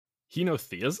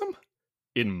Henotheism?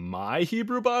 In my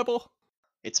Hebrew Bible?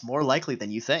 It's more likely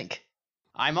than you think.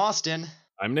 I'm Austin,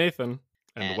 I'm Nathan,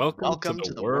 and and welcome to welcome the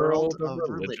to the world world of of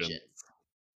religion.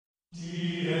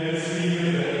 religion.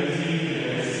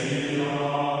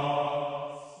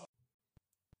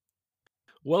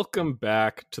 Welcome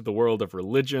back to the world of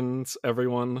religions,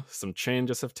 everyone. Some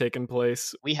changes have taken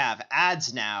place. We have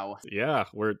ads now. Yeah,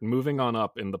 we're moving on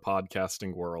up in the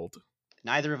podcasting world.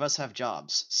 Neither of us have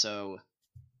jobs, so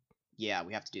yeah,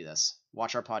 we have to do this.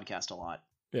 Watch our podcast a lot.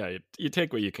 Yeah, you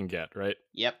take what you can get, right?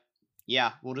 Yep.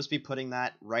 Yeah, we'll just be putting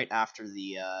that right after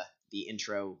the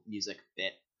intro music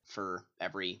bit for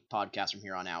every podcast from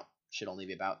here on out. Should only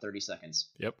be about 30 seconds.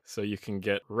 Yep, so you can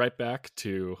get right back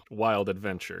to wild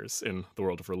adventures in the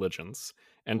world of religions.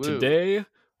 And Woo. today,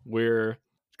 we're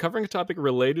covering a topic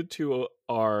related to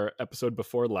our episode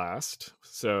before last.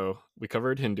 So we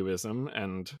covered Hinduism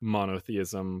and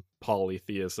monotheism,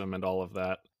 polytheism, and all of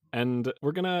that. And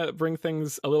we're going to bring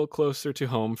things a little closer to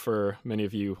home for many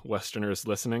of you Westerners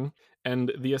listening.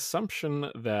 And the assumption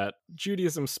that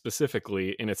Judaism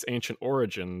specifically, in its ancient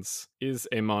origins, is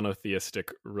a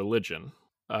monotheistic religion.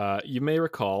 You may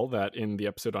recall that in the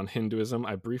episode on Hinduism,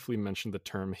 I briefly mentioned the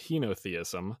term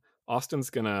henotheism. Austin's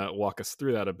going to walk us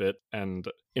through that a bit and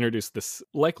introduce this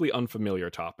likely unfamiliar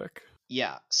topic.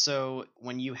 Yeah, so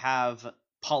when you have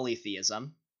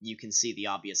polytheism, you can see the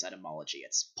obvious etymology.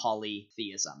 It's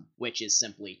polytheism, which is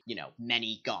simply,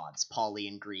 many gods. Poly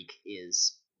in Greek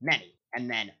is many. And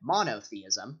then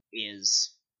monotheism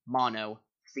is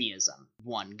monotheism,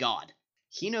 one god.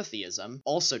 Henotheism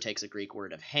also takes a Greek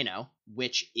word of heno,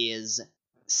 which is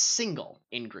single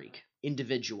in Greek,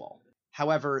 individual.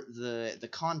 However, the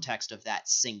context of that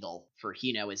single for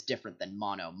heno is different than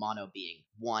mono, mono being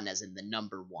one as in the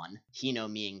number one, heno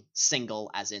meaning single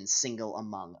as in single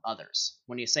among others.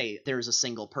 When you say there's a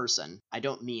single person, I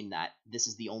don't mean that this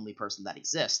is the only person that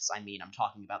exists. I mean I'm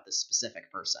talking about this specific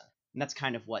person. And that's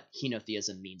kind of what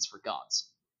henotheism means for gods.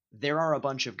 There are a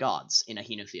bunch of gods in a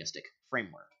henotheistic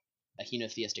framework. A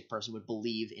henotheistic person would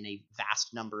believe in a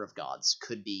vast number of gods.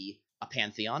 Could be a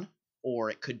pantheon, or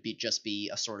it could be just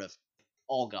be a sort of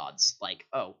all gods, like,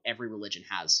 oh, every religion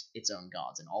has its own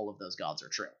gods, and all of those gods are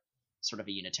true. Sort of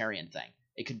a Unitarian thing.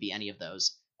 It could be any of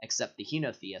those, except the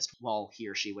henotheist, while he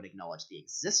or she would acknowledge the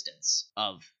existence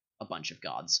of a bunch of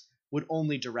gods, would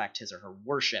only direct his or her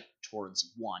worship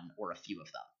towards one or a few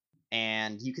of them.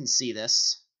 And you can see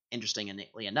this,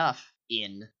 interestingly enough,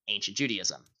 in ancient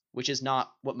Judaism, which is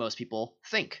not what most people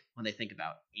think when they think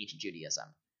about ancient Judaism.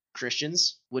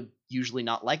 Christians would usually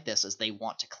not like this, as they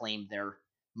want to claim their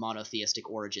monotheistic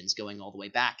origins going all the way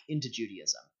back into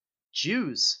Judaism.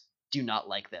 Jews do not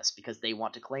like this because they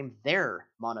want to claim their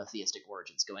monotheistic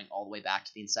origins going all the way back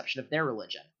to the inception of their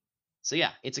religion. So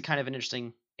yeah, it's a kind of an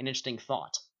interesting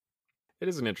thought. It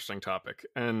is an interesting topic,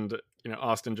 and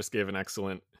Austin just gave an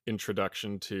excellent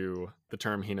introduction to the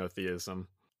term henotheism.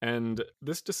 And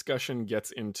this discussion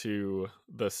gets into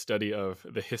the study of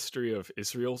the history of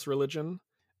Israel's religion.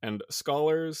 And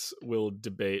scholars will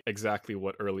debate exactly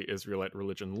what early Israelite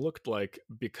religion looked like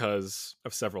because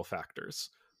of several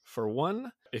factors. For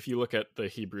one, if you look at the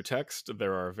Hebrew text,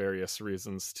 there are various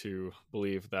reasons to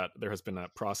believe that there has been a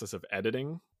process of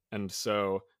editing. And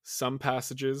so some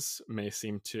passages may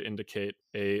seem to indicate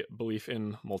a belief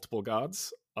in multiple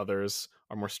gods, others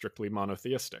are more strictly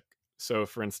monotheistic. So,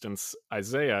 for instance,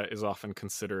 Isaiah is often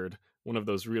considered one of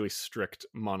those really strict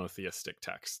monotheistic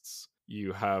texts.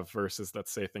 You have verses that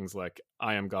say things like,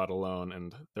 I am God alone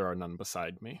and there are none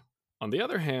beside me. On the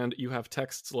other hand, you have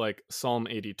texts like Psalm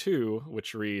 82,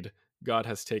 which read, God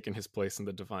has taken his place in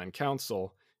the divine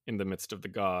council. In the midst of the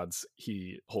gods,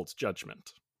 he holds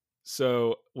judgment.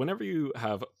 So whenever you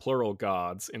have plural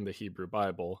gods in the Hebrew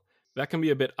Bible, that can be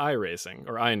a bit eye-raising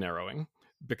or eye-narrowing,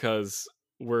 because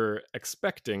we're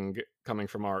expecting, coming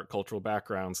from our cultural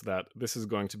backgrounds, that this is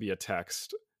going to be a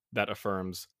text that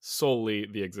affirms solely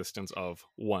the existence of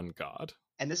one God.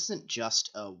 And this isn't just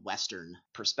a Western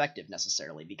perspective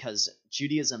necessarily, because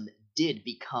Judaism did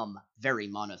become very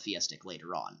monotheistic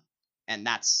later on. And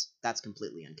that's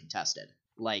completely uncontested.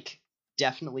 Like,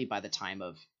 definitely by the time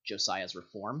of Josiah's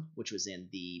reform, which was in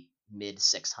the mid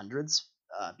 600s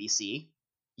BC,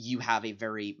 you have a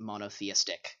very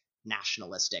monotheistic,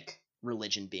 nationalistic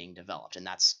religion being developed. And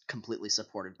that's completely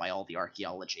supported by all the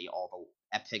archaeology, all the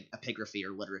epigraphy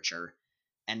or literature,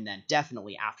 and then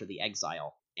definitely after the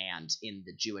exile and in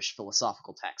the Jewish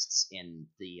philosophical texts in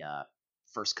the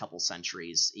first couple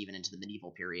centuries, even into the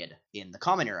medieval period in the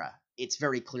Common Era, it's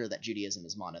very clear that Judaism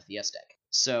is monotheistic.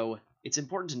 So it's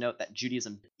important to note that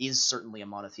Judaism is certainly a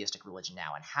monotheistic religion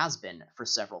now and has been for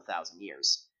several thousand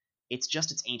years. It's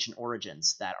just its ancient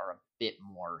origins that are a bit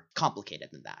more complicated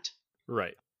than that.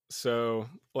 Right. So,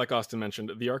 like Austin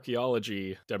mentioned, the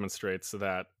archaeology demonstrates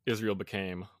that Israel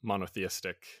became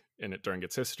monotheistic in it during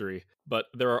its history, but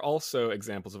there are also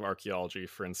examples of archaeology,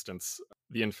 for instance,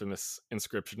 the infamous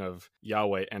inscription of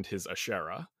Yahweh and his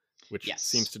Asherah, which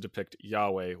seems Yes. to depict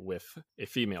Yahweh with a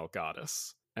female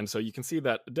goddess. And so you can see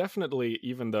that definitely,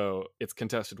 even though it's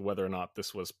contested whether or not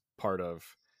this was part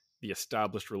of the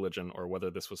established religion or whether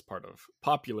this was part of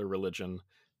popular religion,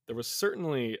 there was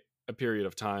certainly a period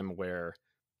of time where,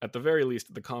 at the very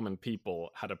least, the common people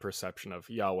had a perception of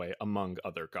Yahweh among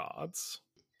other gods.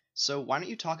 So why don't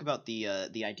you talk about the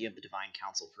idea of the divine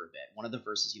council for a bit? One of the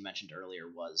verses you mentioned earlier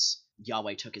was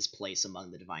Yahweh took his place among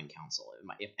the divine council.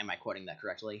 Am I quoting that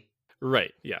correctly?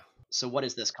 Right, yeah. So what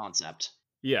is this concept?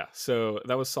 Yeah, so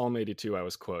that was Psalm 82 I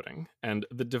was quoting. And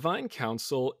the divine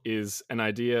council is an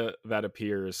idea that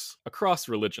appears across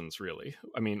religions, really.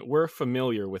 I mean, we're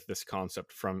familiar with this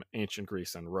concept from ancient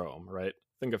Greece and Rome, right?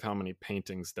 Think of how many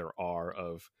paintings there are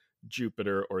of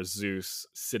Jupiter or Zeus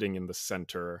sitting in the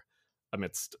center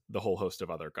amidst the whole host of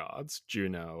other gods,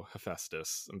 Juno,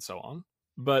 Hephaestus, and so on.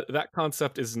 But that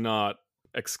concept is not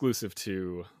exclusive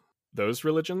to those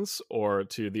religions or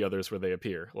to the others where they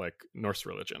appear, like Norse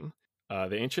religion.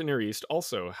 The ancient Near East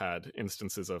also had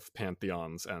instances of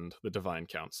pantheons and the divine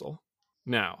council.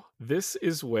 Now, this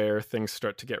is where things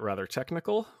start to get rather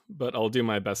technical, but I'll do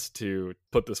my best to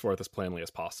put this forth as plainly as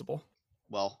possible.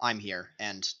 Well, I'm here,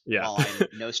 and Yeah. while I'm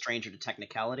no stranger to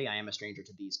technicality, I am a stranger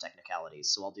to these technicalities,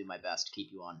 so I'll do my best to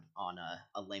keep you on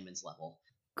a layman's level.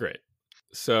 Great.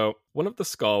 So, one of the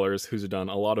scholars who's done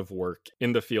a lot of work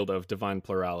in the field of divine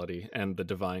plurality and the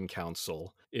divine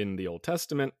council in the Old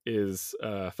Testament is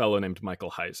a fellow named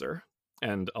Michael Heiser.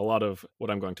 And a lot of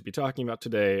what I'm going to be talking about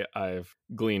today, I've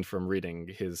gleaned from reading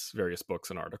his various books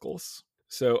and articles.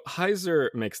 So,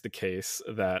 Heiser makes the case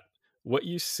that what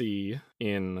you see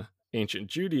in ancient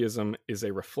Judaism is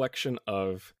a reflection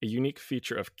of a unique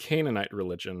feature of Canaanite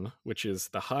religion, which is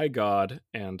the high god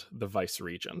and the vice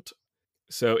regent.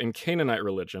 So in Canaanite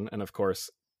religion, and of course,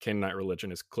 Canaanite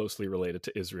religion is closely related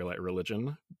to Israelite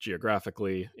religion,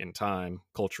 geographically, in time,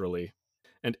 culturally.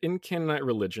 And in Canaanite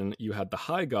religion, you had the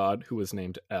high god who was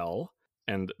named El,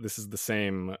 and this is the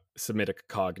same Semitic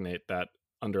cognate that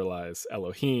underlies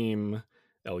Elohim,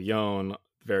 Elyon,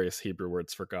 various Hebrew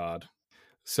words for God.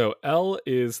 So El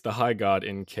is the high god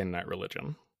in Canaanite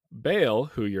religion. Baal,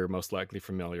 who you're most likely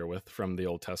familiar with from the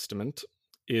Old Testament,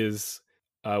 is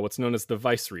what's known as the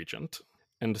vice regent.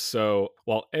 And so,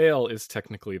 while El is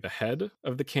technically the head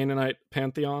of the Canaanite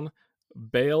pantheon,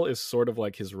 Baal is sort of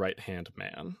like his right-hand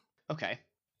man. Okay.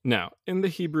 Now, in the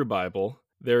Hebrew Bible,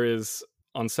 there is,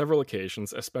 on several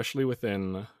occasions, especially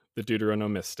within the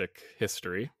Deuteronomistic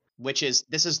history,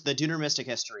 This is the Deuteronomistic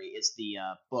history is the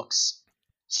books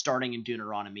starting in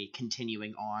Deuteronomy,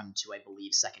 continuing on to, I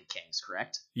believe, Second Kings,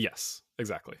 correct? Yes,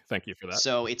 exactly. Thank you for that.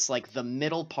 So it's like the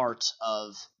middle part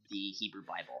of the Hebrew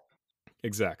Bible.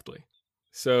 Exactly.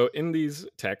 So in these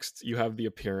texts, you have the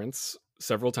appearance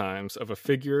several times of a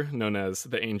figure known as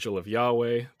the angel of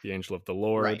Yahweh, the angel of the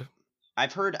Lord. Right.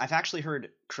 I've actually heard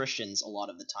Christians a lot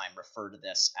of the time refer to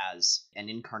this as an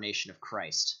incarnation of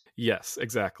Christ. Yes,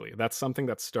 exactly. That's something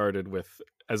that started with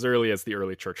as early as the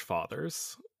early church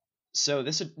fathers. So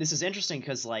this is interesting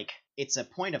because like it's a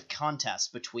point of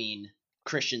contest between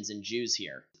Christians and Jews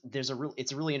here. It's a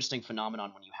really interesting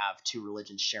phenomenon when you have two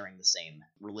religions sharing the same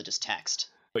religious text.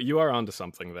 But you are onto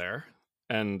something there,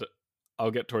 and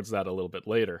I'll get towards that a little bit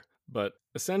later. But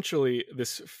essentially,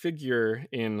 this figure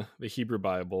in the Hebrew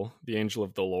Bible, the angel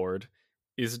of the Lord,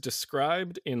 is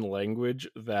described in language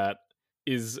that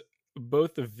is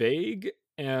both vague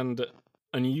and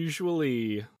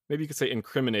unusually, maybe you could say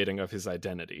incriminating of his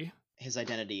identity. His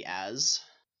identity as?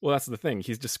 Well, that's the thing.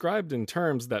 He's described in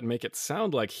terms that make it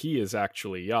sound like he is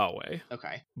actually Yahweh.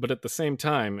 Okay. But at the same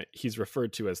time, he's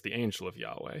referred to as the angel of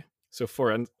Yahweh. So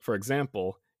for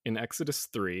example, in Exodus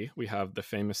 3, we have the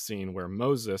famous scene where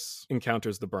Moses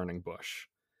encounters the burning bush.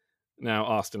 Now,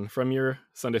 Austin, from your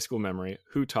Sunday school memory,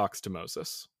 who talks to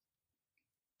Moses?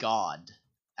 God,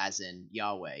 as in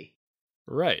Yahweh.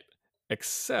 Right.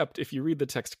 Except if you read the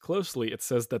text closely, it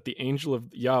says that the angel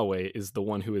of Yahweh is the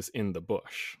one who is in the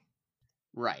bush.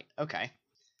 Right, okay.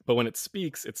 But when it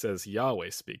speaks, it says Yahweh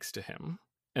speaks to him.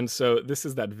 And so this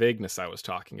is that vagueness I was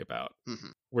talking about. Mm-hmm.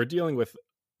 We're dealing with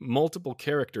multiple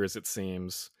characters, it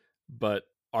seems, but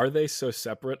are they so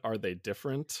separate? Are they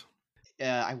different?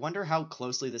 I wonder how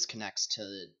closely this connects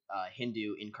to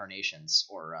Hindu incarnations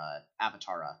or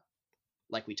Avatara,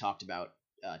 like we talked about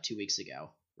 2 weeks ago,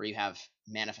 where you have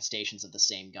manifestations of the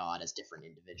same god as different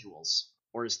individuals.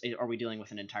 Or are we dealing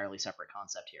with an entirely separate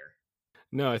concept here?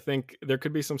 No, I think there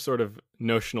could be some sort of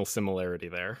notional similarity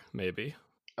there, maybe.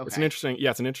 Okay. It's an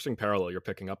interesting parallel you're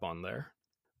picking up on there.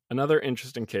 Another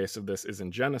interesting case of this is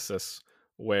in Genesis,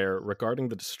 where regarding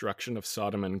the destruction of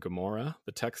Sodom and Gomorrah,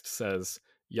 the text says,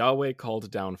 Yahweh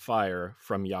called down fire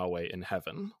from Yahweh in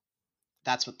heaven.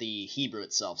 That's what the Hebrew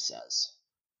itself says.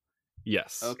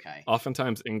 Yes. Okay.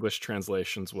 Oftentimes, English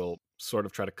translations will sort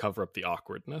of try to cover up the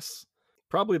awkwardness.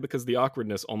 Probably because the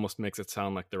awkwardness almost makes it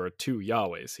sound like there are two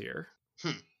Yahwehs here.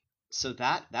 So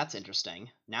that's interesting.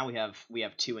 Now we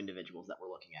have two individuals that we're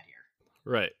looking at here.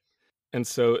 Right. And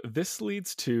so this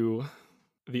leads to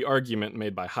the argument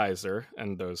made by Heiser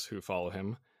and those who follow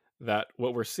him that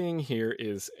what we're seeing here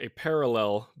is a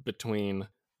parallel between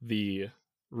the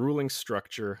ruling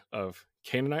structure of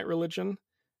Canaanite religion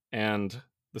and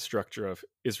the structure of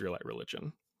Israelite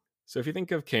religion. So if you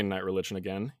think of Canaanite religion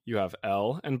again, you have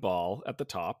El and Baal at the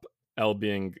top, El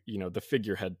being, the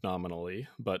figurehead nominally,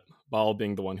 but Baal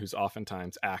being the one who's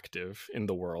oftentimes active in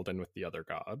the world and with the other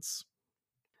gods.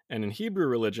 And in Hebrew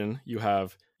religion, you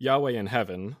have Yahweh in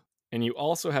heaven, and you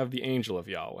also have the angel of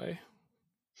Yahweh.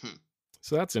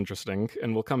 So that's interesting,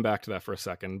 and we'll come back to that for a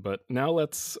second. But now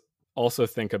let's also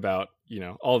think about,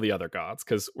 all the other gods,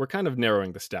 because we're kind of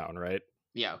narrowing this down, right?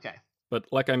 Yeah, okay. But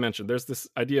like I mentioned, there's this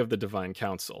idea of the divine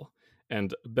council.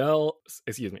 And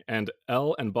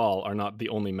El and Baal are not the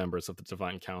only members of the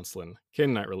divine council in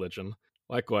Canaanite religion.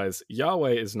 Likewise,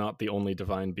 Yahweh is not the only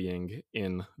divine being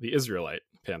in the Israelite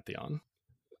pantheon.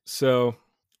 So,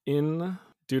 in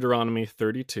Deuteronomy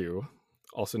 32,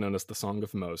 also known as the Song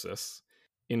of Moses,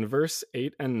 in verse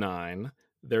 8 and 9,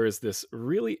 there is this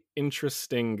really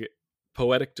interesting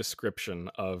poetic description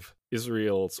of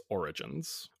Israel's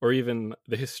origins, or even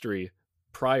the history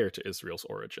prior to Israel's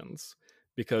origins,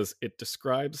 because it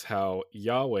describes how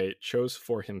Yahweh chose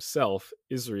for himself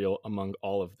Israel among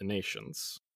all of the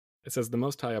nations. It says, the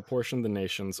Most High apportioned the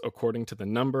nations according to the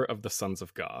number of the sons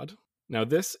of God. Now,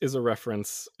 this is a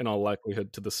reference, in all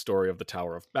likelihood, to the story of the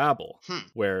Tower of Babel,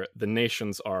 where the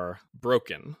nations are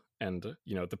broken and,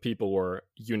 the people were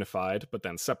unified but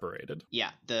then separated.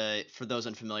 Yeah, for those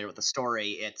unfamiliar with the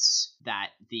story, it's that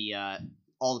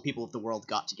all the people of the world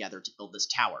got together to build this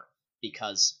tower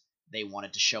because they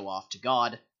wanted to show off to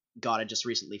God. God had just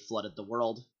recently flooded the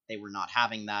world. They were not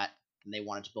having that, and they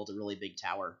wanted to build a really big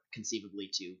tower, conceivably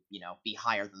to, be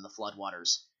higher than the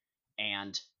floodwaters.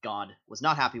 And God was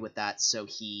not happy with that, so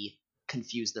he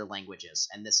confused their languages.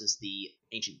 And this is the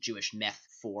ancient Jewish myth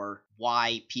for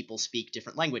why people speak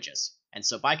different languages. And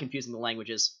so by confusing the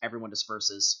languages, everyone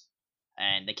disperses,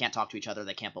 and they can't talk to each other,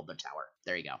 they can't build their tower.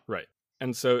 There you go. Right.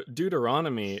 And so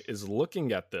Deuteronomy is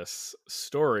looking at this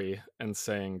story and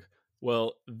saying,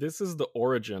 well, this is the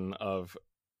origin of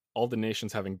all the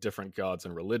nations having different gods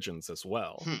and religions as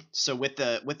well. So with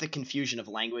the confusion of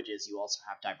languages, you also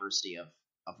have diversity of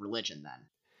religion then.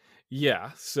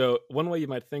 Yeah, so one way you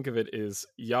might think of it is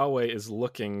Yahweh is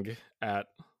looking at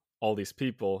all these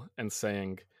people and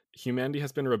saying, humanity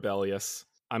has been rebellious.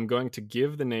 I'm going to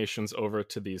give the nations over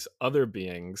to these other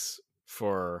beings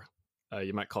for,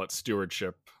 you might call it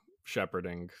stewardship,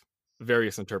 shepherding,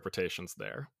 various interpretations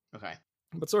there. Okay.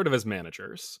 But sort of as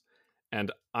managers.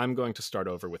 And I'm going to start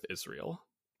over with Israel.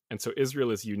 And so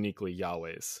Israel is uniquely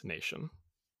Yahweh's nation.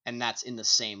 And that's in the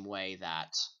same way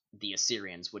that the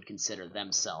Assyrians would consider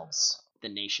themselves the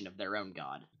nation of their own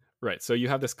god. Right, so you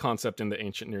have this concept in the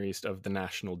ancient Near East of the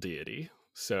national deity.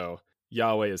 So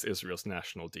Yahweh is Israel's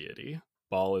national deity,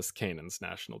 Baal is Canaan's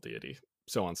national deity,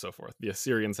 so on and so forth. The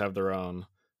Assyrians have their own,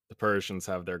 the Persians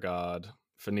have their god,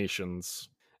 Phoenicians,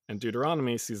 and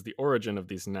Deuteronomy sees the origin of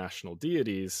these national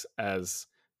deities as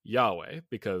Yahweh,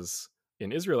 because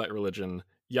in Israelite religion,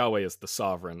 Yahweh is the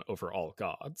sovereign over all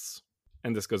gods.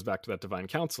 And this goes back to that divine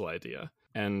council idea.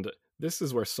 And this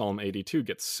is where Psalm 82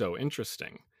 gets so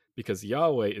interesting, because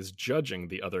Yahweh is judging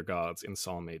the other gods in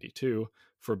Psalm 82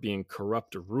 for being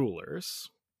corrupt rulers.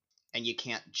 And you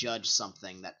can't judge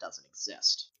something that doesn't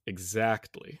exist.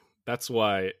 Exactly. That's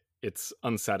why it's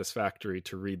unsatisfactory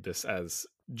to read this as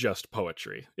just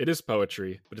poetry. It is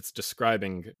poetry, but it's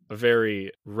describing a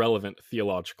very relevant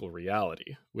theological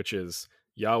reality, which is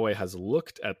Yahweh has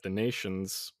looked at the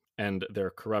nations and their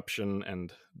corruption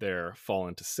and their fall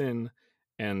into sin,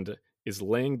 and is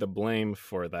laying the blame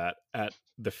for that at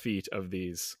the feet of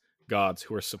these gods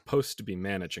who are supposed to be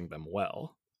managing them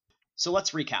well. So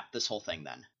let's recap this whole thing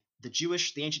then. The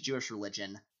ancient Jewish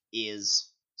religion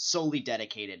is solely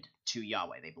dedicated to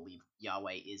Yahweh. They believe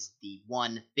Yahweh is the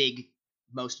one big,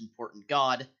 most important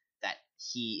God, that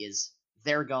he is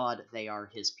their God, they are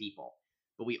his people.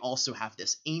 But we also have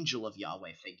this angel of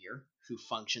Yahweh figure who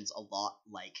functions a lot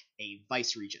like a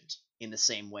vice regent in the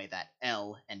same way that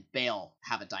El and Baal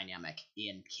have a dynamic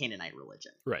in Canaanite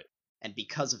religion. Right. And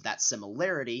because of that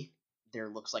similarity, there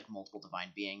looks like multiple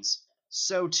divine beings.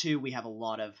 So too, we have a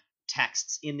lot of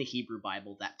texts in the Hebrew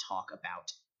Bible that talk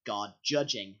about God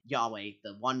judging Yahweh,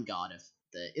 the one God of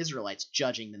the Israelites,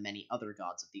 judging the many other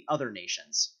gods of the other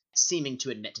nations, seeming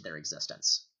to admit to their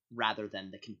existence, rather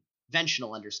than the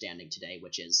conventional understanding today,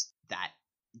 which is that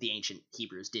the ancient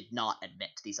Hebrews did not admit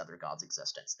to these other gods'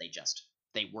 existence.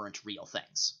 They weren't real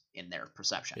things in their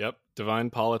perception. Yep. Divine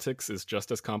politics is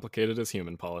just as complicated as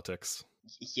human politics.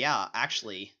 Yeah,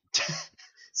 actually.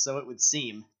 So it would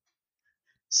seem.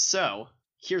 So,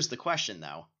 here's the question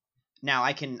though. Now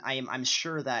I'm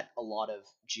sure that a lot of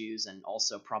Jews and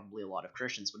also probably a lot of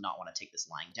Christians would not want to take this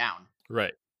lying down.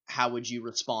 Right. How would you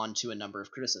respond to a number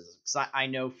of criticisms? Because I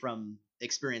know from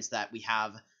experience that we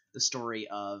have the story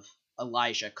of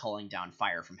Elijah calling down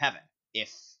fire from heaven.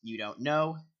 If you don't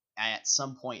know, at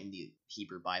some point in the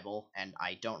Hebrew Bible, and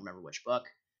I don't remember which book,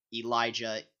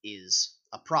 Elijah is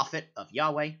a prophet of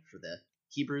Yahweh for the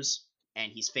Hebrews,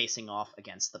 and he's facing off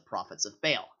against the prophets of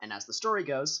Baal. And as the story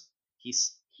goes,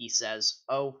 he says,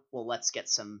 "Oh, well, let's get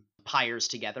some pyres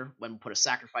together, when we put a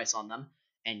sacrifice on them,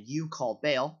 and you call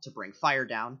Baal to bring fire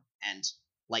down and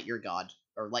light your god,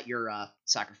 or light your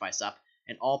sacrifice up,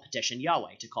 and I'll petition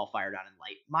Yahweh to call fire down and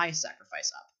light my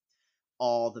sacrifice up."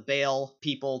 All the Baal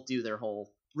people do their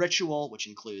whole ritual, which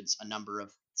includes a number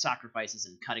of sacrifices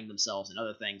and cutting themselves and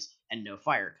other things, and no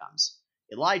fire comes.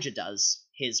 Elijah does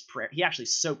his prayer. He actually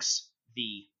soaks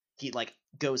he like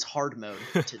goes hard mode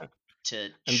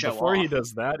to And show before off. he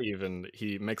does that, even,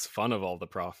 he makes fun of all the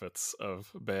prophets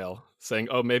of Baal, saying,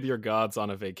 "Oh, maybe your god's on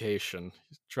a vacation.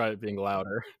 Try being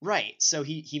louder." Right, so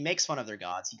he makes fun of their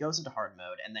gods, he goes into hard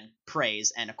mode, and then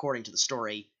prays, and according to the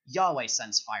story, Yahweh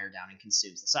sends fire down and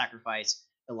consumes the sacrifice,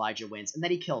 Elijah wins, and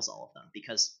then he kills all of them,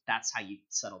 because that's how you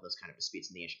settle those kind of disputes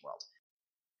in the ancient world.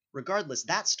 Regardless,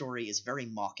 that story is very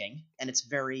mocking, and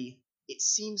it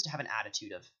seems to have an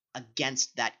attitude of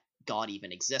against that god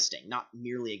even existing, not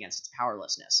merely against its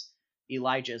powerlessness.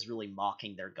 Elijah is really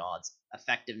mocking their god's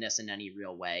effectiveness in any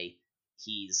real way.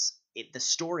 The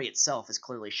story itself is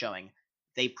clearly showing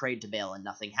they prayed to Baal and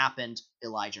nothing happened.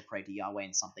 Elijah prayed to Yahweh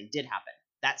and something did happen.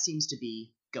 That seems to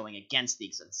be going against the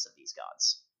existence of these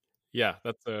gods. Yeah,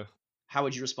 that's a How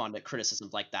would you respond to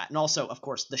criticisms like that? And also, of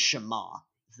course, the Shema,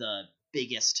 the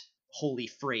biggest holy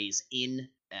phrase in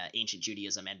ancient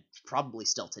Judaism, and probably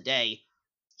still today: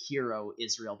 "Hear, O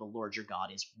Israel, the Lord your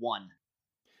God is one."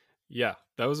 Yeah,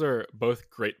 those are both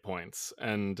great points.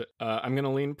 And I'm going to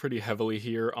lean pretty heavily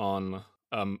here on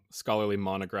scholarly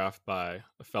monograph by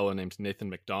a fellow named Nathan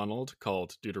MacDonald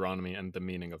called Deuteronomy and the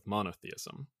Meaning of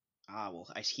Monotheism. Ah, well,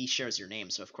 he shares your name,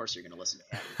 so of course you're going to listen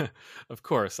to him. Of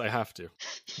course, I have to.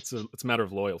 It's a matter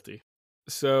of loyalty.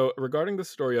 So, regarding the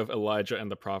story of Elijah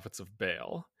and the prophets of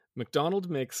Baal, MacDonald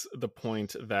makes the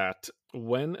point that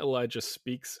when Elijah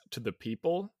speaks to the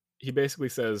people, he basically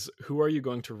says, "Who are you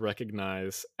going to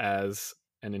recognize as,"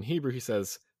 and in Hebrew he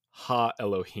says, "Ha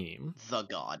Elohim." The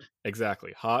God.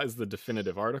 Exactly. Ha is the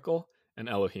definitive article, and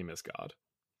Elohim is God.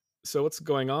 So what's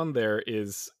going on there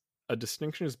is a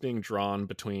distinction is being drawn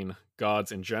between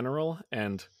gods in general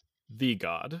and the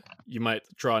God. You might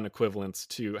draw an equivalence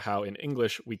to how in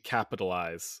English we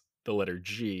capitalize the letter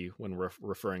G when we're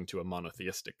referring to a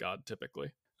monotheistic God,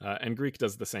 typically. And Greek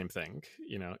does the same thing.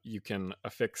 You know, you can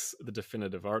affix the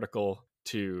definitive article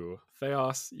to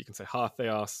theos, you can say ha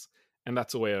theos, and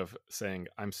that's a way of saying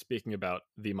I'm speaking about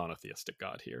the monotheistic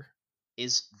God here.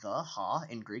 Is the ha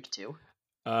in Greek too?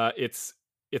 It's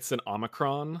an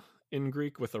omicron in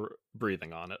Greek with a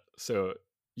breathing on it. So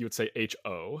you would say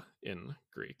HO in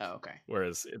Greek. Oh, okay.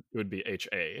 Whereas it would be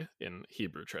HA in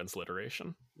Hebrew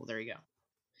transliteration. Well, there you go.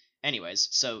 Anyways,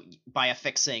 so by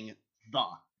affixing the,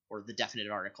 or the definite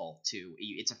article to,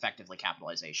 it's effectively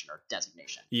capitalization or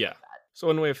designation. Yeah. Like that. So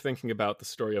one way of thinking about the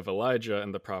story of Elijah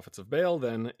and the prophets of Baal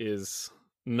then is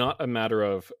not a matter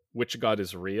of which God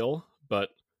is real, but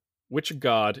which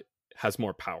God has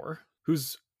more power.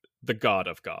 Who's the God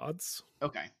of gods?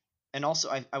 Okay. And also,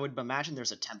 I would imagine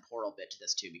there's a temporal bit to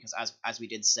this too, because as we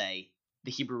did say,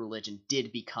 the Hebrew religion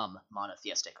did become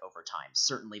monotheistic over time,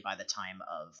 certainly by the time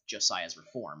of Josiah's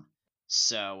reform.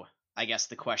 So I guess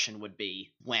the question would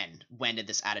be, when did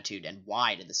this attitude, and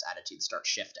why did this attitude start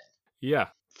shifting? Yeah.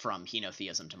 From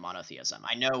henotheism to monotheism.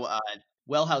 I know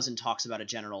Wellhausen talks about a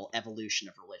general evolution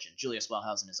of religion. Julius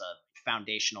Wellhausen is a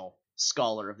foundational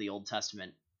scholar of the Old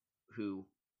Testament who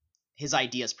his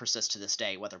ideas persist to this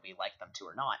day, whether we like them to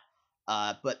or not.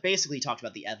 But basically talked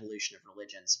about the evolution of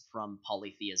religions from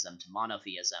polytheism to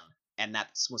monotheism, and that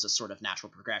was a sort of natural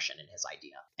progression in his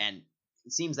idea. And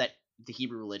it seems that the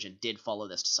Hebrew religion did follow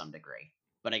this to some degree.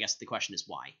 But I guess the question is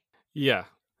why. Yeah,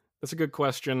 that's a good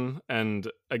question. And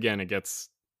again, it gets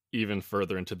even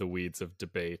further into the weeds of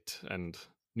debate and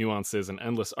nuances and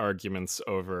endless arguments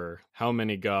over how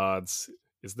many gods.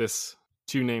 Is this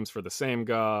two names for the same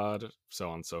god? So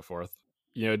on and so forth.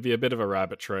 It'd be a bit of a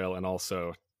rabbit trail. And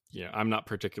also, I'm not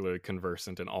particularly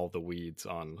conversant in all the weeds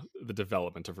on the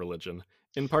development of religion,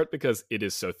 in part because it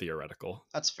is so theoretical.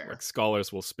 That's fair. Like,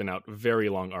 scholars will spin out very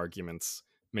long arguments,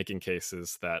 making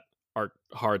cases that are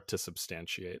hard to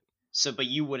substantiate. So, but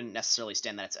you wouldn't necessarily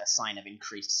stand that it's a sign of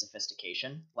increased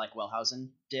sophistication, like Wellhausen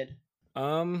did?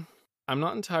 I'm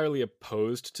not entirely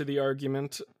opposed to the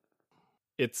argument.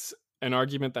 It's an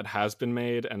argument that has been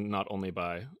made, and not only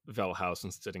by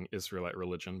Wellhausen studying Israelite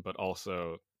religion, but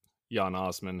also Jan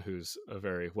Osman, who's a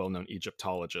very well-known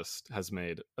Egyptologist, has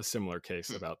made a similar case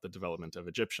about the development of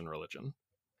Egyptian religion.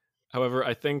 However,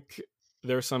 I think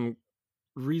there are some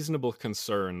reasonable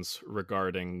concerns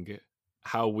regarding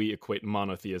how we equate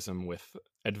monotheism with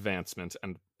advancement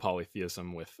and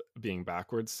polytheism with being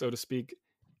backwards, so to speak,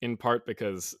 in part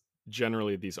because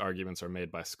generally these arguments are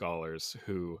made by scholars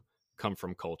who come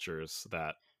from cultures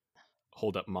that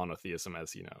hold up monotheism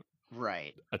as,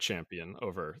 right, a champion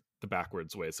over the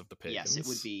backwards ways of the pagans. Yes, it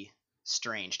would be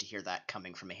strange to hear that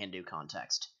coming from a Hindu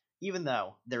context, even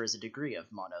though there is a degree of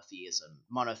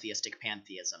monotheistic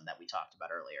pantheism that we talked about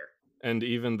earlier. And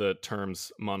even the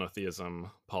terms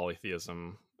monotheism,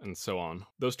 polytheism, and so on,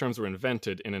 those terms were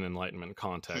invented in an Enlightenment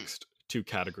context to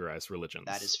categorize religions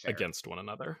That is fair. against one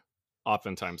another,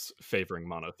 oftentimes favoring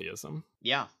monotheism.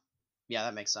 Yeah,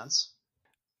 that makes sense.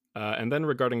 And then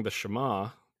regarding the Shema,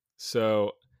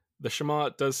 so the Shema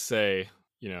does say,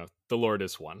 the Lord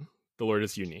is one. The Lord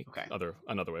is unique. Okay.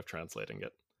 Another way of translating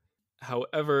it.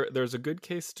 However, there's a good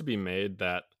case to be made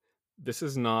that this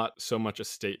is not so much a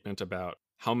statement about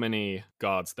how many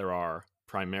gods there are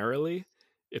primarily.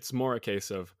 It's more a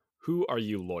case of, who are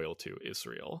you loyal to,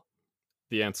 Israel?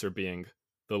 The answer being,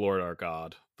 the Lord our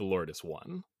God, the Lord is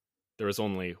one. There is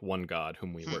only one God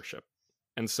whom we worship.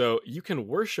 And so you can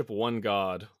worship one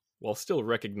God while still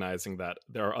recognizing that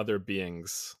there are other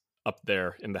beings up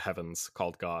there in the heavens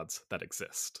called gods that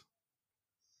exist.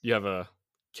 Do you have a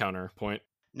counterpoint?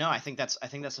 No, I think that's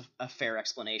a fair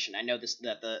explanation. I know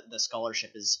that the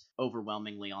scholarship is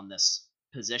overwhelmingly on this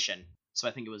position, so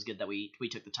I think it was good that we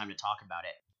took the time to talk about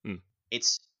it.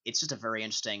 It's just a very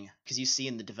interesting, because you see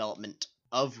in the development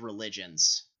of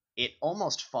religions, it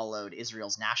almost followed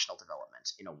Israel's national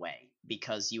development in a way,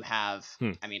 because you have,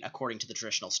 I mean, according to the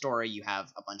traditional story, you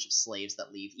have a bunch of slaves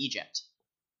that leave Egypt,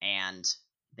 and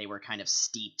they were kind of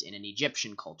steeped in an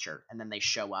Egyptian culture, and then they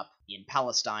show up in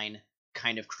Palestine,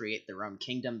 kind of create their own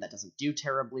kingdom that doesn't do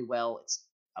terribly well. It's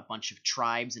a bunch of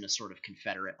tribes in a sort of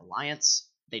confederate alliance.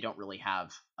 They don't really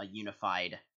have a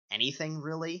unified anything,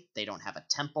 really. They don't have a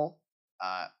temple.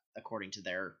 According to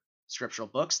their scriptural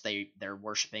books, they're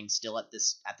worshiping still at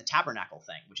the tabernacle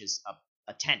thing, which is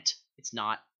a tent. It's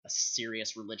not a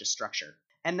serious religious structure.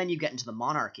 And then you get into the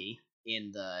monarchy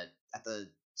at the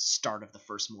start of the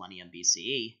first millennium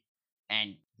BCE,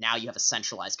 and now you have a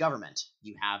centralized government.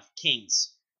 You have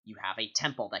kings. You have a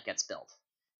temple that gets built.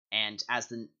 And as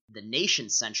the nation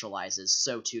centralizes,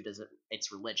 so too does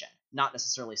its religion. Not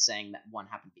necessarily saying that one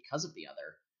happened because of the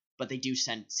other, but they do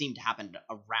seem to happen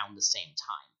around the same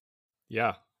time.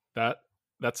 Yeah,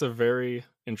 that's a very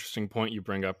interesting point you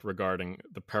bring up regarding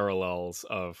the parallels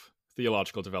of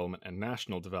theological development and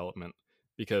national development,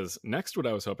 because next what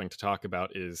I was hoping to talk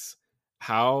about is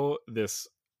how this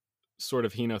sort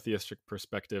of henotheistic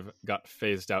perspective got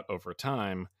phased out over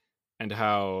time, and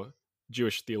how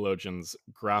Jewish theologians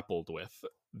grappled with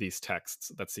these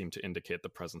texts that seem to indicate the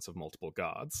presence of multiple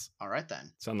gods. All right,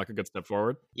 then. Sound like a good step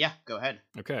forward? Yeah, go ahead.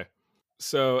 Okay.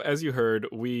 So, as you heard,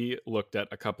 we looked at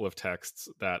a couple of texts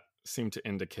that seem to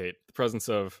indicate the presence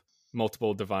of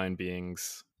multiple divine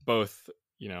beings, both,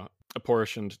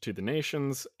 apportioned to the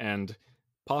nations, and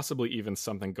possibly even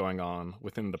something going on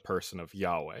within the person of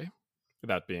Yahweh,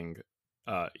 that being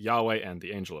Yahweh and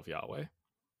the angel of Yahweh.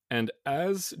 And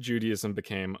as Judaism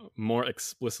became more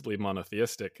explicitly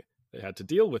monotheistic, they had to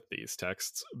deal with these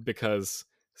texts because,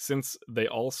 since they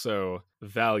also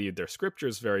valued their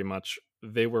scriptures very much,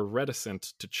 they were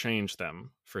reticent to change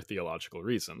them for theological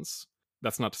reasons.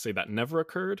 That's not to say that never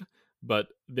occurred, but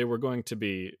they were going to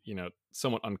be,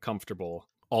 somewhat uncomfortable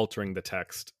altering the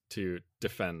text to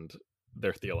defend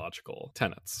their theological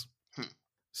tenets.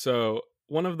 So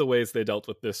one of the ways they dealt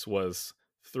with this was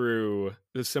through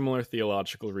the similar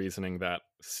theological reasoning that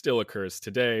still occurs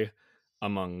today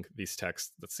among these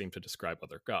texts that seem to describe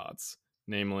other gods.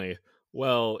 Namely,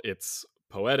 well, it's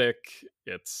poetic,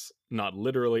 it's not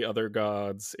literally other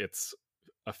gods, it's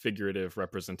a figurative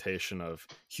representation of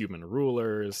human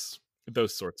rulers,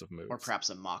 those sorts of Or moves. perhaps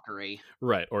a mockery.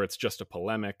 Right, or it's just a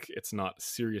polemic, it's not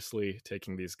seriously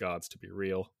taking these gods to be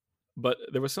real. But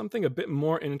there was something a bit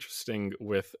more interesting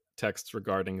with texts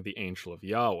regarding the angel of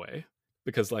Yahweh,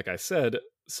 because, like I said,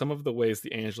 some of the ways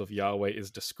the angel of Yahweh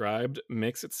is described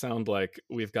makes it sound like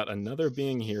we've got another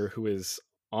being here who is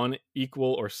on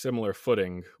equal or similar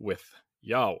footing with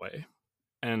Yahweh.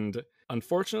 And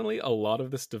unfortunately, a lot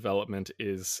of this development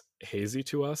is hazy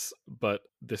to us, but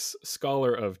this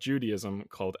scholar of Judaism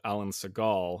called Alan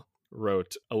Segal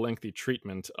wrote a lengthy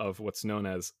treatment of what's known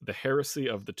as the heresy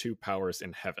of the two powers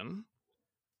in heaven.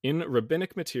 In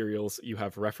rabbinic materials, you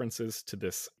have references to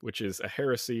this, which is a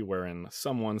heresy wherein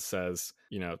someone says,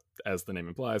 as the name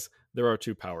implies, there are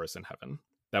two powers in heaven.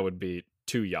 That would be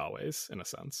two Yahwehs, in a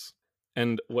sense.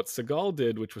 And what Segal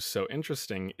did, which was so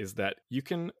interesting, is that you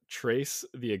can trace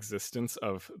the existence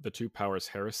of the two powers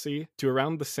heresy to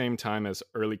around the same time as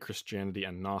early Christianity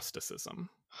and Gnosticism.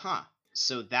 Huh.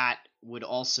 So that would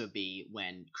also be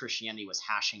when Christianity was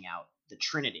hashing out the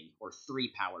Trinity, or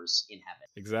three powers in heaven.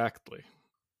 Exactly.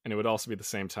 And it would also be the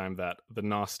same time that the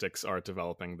Gnostics are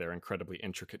developing their incredibly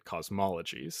intricate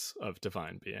cosmologies of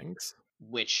divine beings.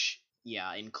 Which,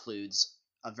 includes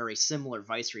a very similar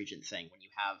vice-regent thing when you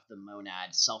have the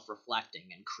monad self-reflecting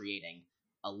and creating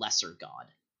a lesser god.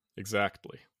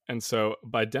 Exactly. And so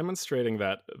by demonstrating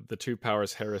that the two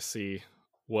powers heresy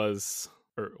was,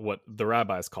 or what the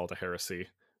rabbis called a heresy,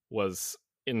 was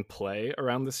in play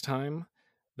around this time,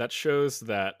 that shows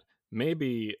that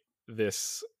maybe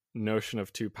this notion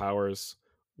of two powers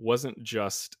wasn't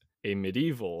just a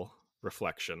medieval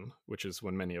reflection, which is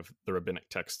when many of the rabbinic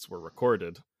texts were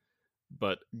recorded,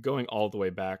 but going all the way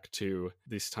back to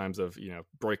these times of,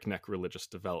 breakneck religious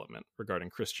development regarding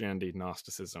Christianity,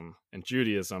 Gnosticism, and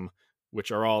Judaism,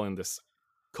 which are all in this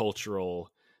cultural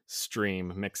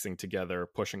stream mixing together,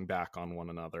 pushing back on one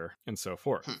another, and so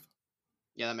forth.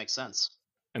 Yeah, that makes sense.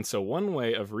 And so one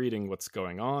way of reading what's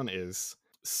going on is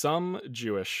some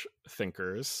Jewish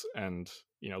thinkers, and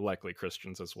likely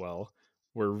Christians as well,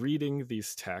 were reading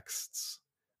these texts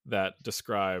that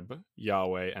describe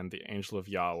Yahweh and the angel of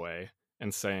Yahweh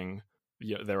and saying,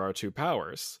 there are two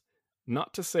powers.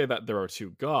 Not to say that there are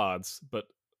two gods, but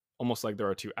almost like there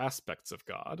are two aspects of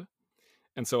God.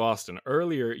 And so, Austin,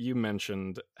 earlier you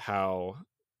mentioned how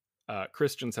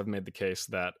Christians have made the case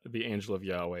that the angel of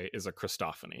Yahweh is a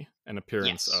Christophany, an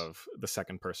appearance of the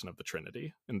second person of the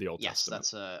Trinity in the Old Testament.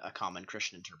 Yes, that's a common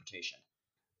Christian interpretation.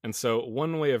 And so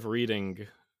one way of reading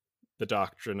the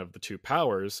doctrine of the two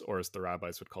powers, or as the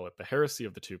rabbis would call it, the heresy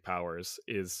of the two powers,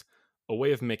 is a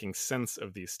way of making sense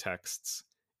of these texts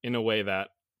in a way that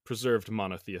preserved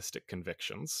monotheistic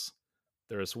convictions.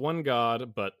 There is one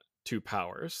God, but two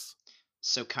powers.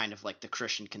 So kind of like the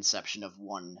Christian conception of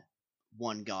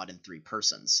one God in three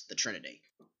persons, the Trinity.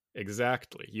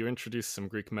 Exactly. You introduce some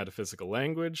Greek metaphysical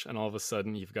language, and all of a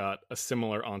sudden you've got a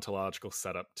similar ontological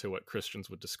setup to what Christians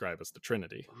would describe as the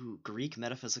Trinity. Ooh, Greek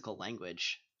metaphysical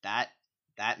language. That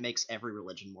makes every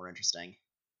religion more interesting.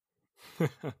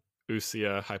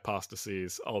 Ousia,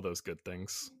 hypostases, all those good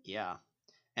things. Yeah.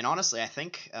 And honestly, I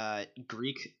think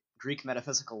Greek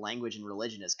metaphysical language and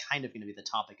religion is kind of going to be the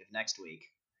topic of next week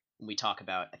when we talk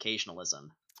about occasionalism.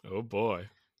 Oh boy.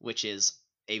 Which is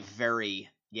a very,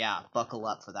 buckle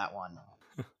up for that one.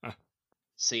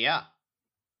 So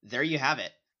there you have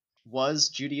it. Was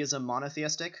Judaism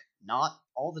monotheistic? Not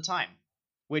all the time.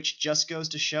 Which just goes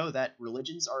to show that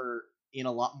religions are in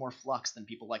a lot more flux than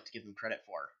people like to give them credit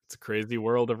for. It's a crazy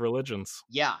world of religions.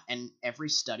 Yeah, and every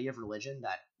study of religion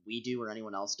that we do or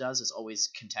anyone else does is always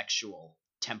contextual,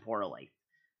 temporally.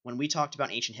 When we talked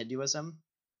about ancient Hinduism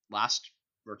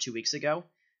 2 weeks ago,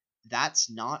 that's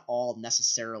not all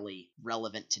necessarily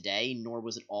relevant today, nor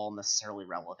was it all necessarily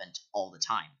relevant all the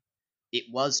time. It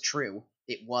was true.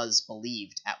 It was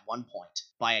believed at one point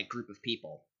by a group of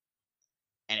people,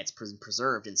 and it's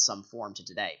preserved in some form to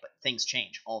today, but things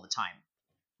change all the time.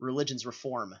 Religions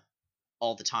reform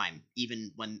all the time,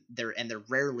 even when there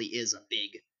rarely is a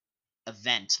big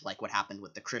event like what happened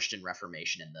with the Christian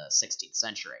Reformation in the 16th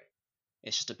century.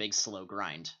 It's just a big slow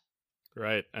grind.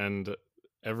 Right, and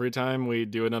every time we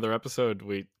do another episode,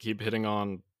 we keep hitting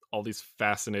on all these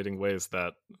fascinating ways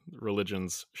that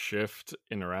religions shift,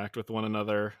 interact with one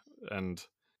another, and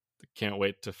can't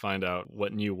wait to find out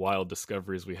what new wild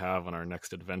discoveries we have on our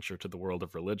next adventure to the world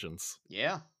of religions.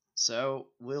 Yeah, so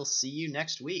we'll see you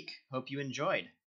next week. Hope you enjoyed.